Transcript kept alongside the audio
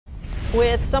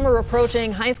With summer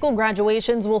approaching, high school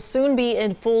graduations will soon be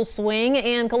in full swing,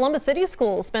 and Columbus City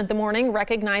Schools spent the morning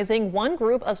recognizing one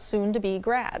group of soon-to-be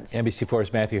grads.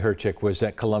 NBC4's Matthew Herchick was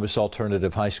at Columbus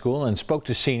Alternative High School and spoke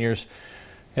to seniors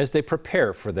as they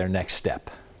prepare for their next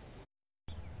step.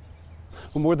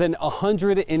 More than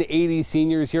 180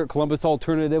 seniors here at Columbus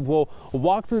Alternative will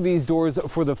walk through these doors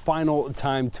for the final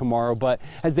time tomorrow. But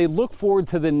as they look forward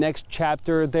to the next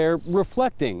chapter, they're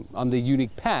reflecting on the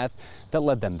unique path that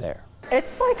led them there.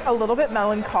 It's like a little bit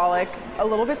melancholic, a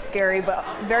little bit scary, but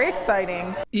very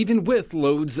exciting. Even with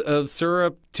loads of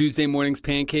syrup, Tuesday morning's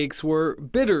pancakes were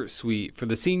bittersweet for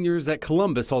the seniors at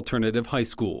Columbus Alternative High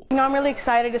School. I'm really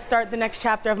excited to start the next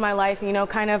chapter of my life,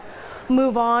 kind of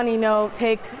move on,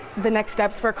 take the next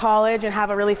steps for college and have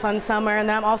a really fun summer. And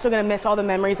then I'm also going to miss all the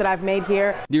memories that I've made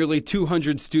here. Nearly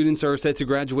 200 students are set to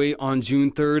graduate on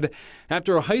June 3rd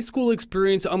after a high school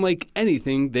experience unlike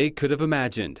anything they could have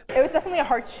imagined. It was definitely a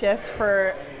hard shift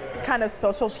for kind of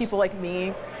social people like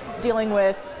me, dealing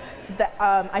with the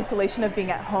isolation of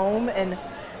being at home and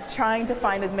trying to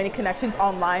find as many connections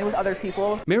online with other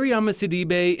people. Mariama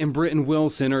Sidibe and Britton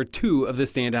Wilson are two of the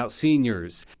standout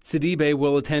seniors. Sidibe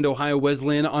will attend Ohio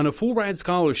Wesleyan on a full-ride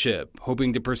scholarship,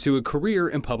 hoping to pursue a career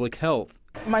in public health.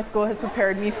 My school has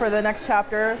prepared me for the next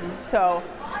chapter, so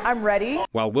I'm ready.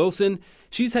 While Wilson,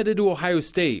 she's headed to Ohio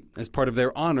State as part of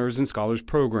their Honors and Scholars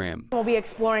program. We'll be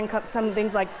exploring some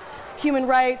things like human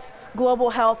rights,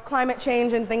 global health, climate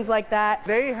change, and things like that.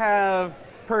 They have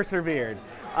persevered.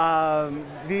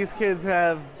 These kids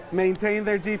have maintained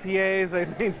their GPAs,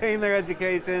 they've maintained their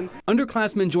education.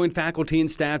 Underclassmen joined faculty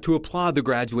and staff to applaud the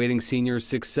graduating seniors'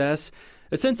 success,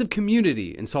 a sense of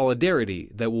community and solidarity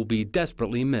that will be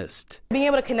desperately missed. Being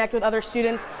able to connect with other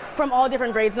students from all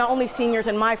different grades, not only seniors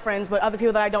and my friends, but other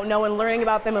people that I don't know, and learning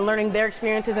about them and learning their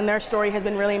experiences and their story has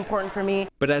been really important for me.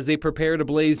 But as they prepare to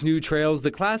blaze new trails,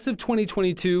 the class of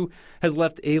 2022 has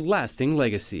left a lasting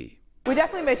legacy. We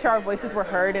definitely made sure our voices were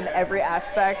heard in every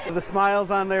aspect. The smiles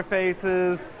on their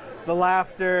faces, the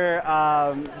laughter,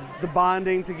 the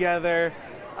bonding together,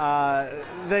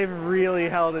 they've really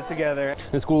held it together.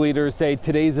 The school leaders say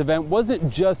today's event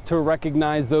wasn't just to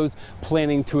recognize those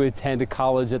planning to attend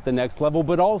college at the next level,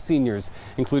 but all seniors,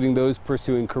 including those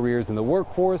pursuing careers in the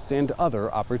workforce and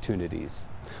other opportunities.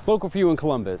 Local for you in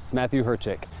Columbus, Matthew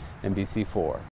Herchick, NBC4.